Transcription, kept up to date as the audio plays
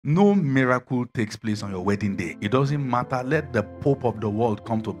No miracle takes place on your wedding day. It doesn't matter. Let the Pope of the world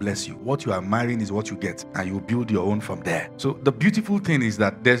come to bless you. What you are marrying is what you get, and you build your own from there. So the beautiful thing is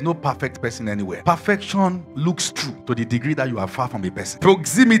that there's no perfect person anywhere. Perfection looks true to the degree that you are far from a person.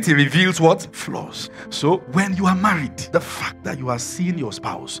 Proximity reveals what? Flaws. So when you are married, the fact that you are seeing your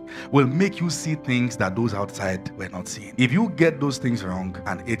spouse will make you see things that those outside were not seeing. If you get those things wrong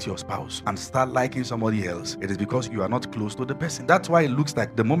and hate your spouse and start liking somebody else, it is because you are not close to the person. That's why it looks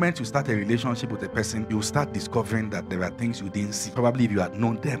like the moment you start a relationship with a person, you start discovering that there are things you didn't see. Probably if you had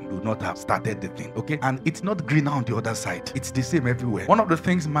known them, you would not have started the thing. Okay? And it's not greener on the other side. It's the same everywhere. One of the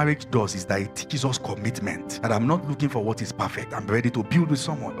things marriage does is that it teaches us commitment. And I'm not looking for what is perfect. I'm ready to build with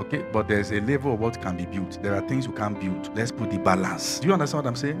someone. Okay? But there's a level of what can be built. There are things you can't build. Let's put the balance. Do you understand what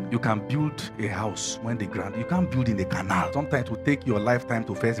I'm saying? You can build a house when the ground. You can't build in a canal. Sometimes it will take your lifetime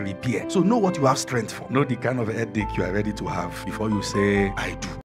to first repair. So know what you have strength for. Know the kind of headache you are ready to have before you say, I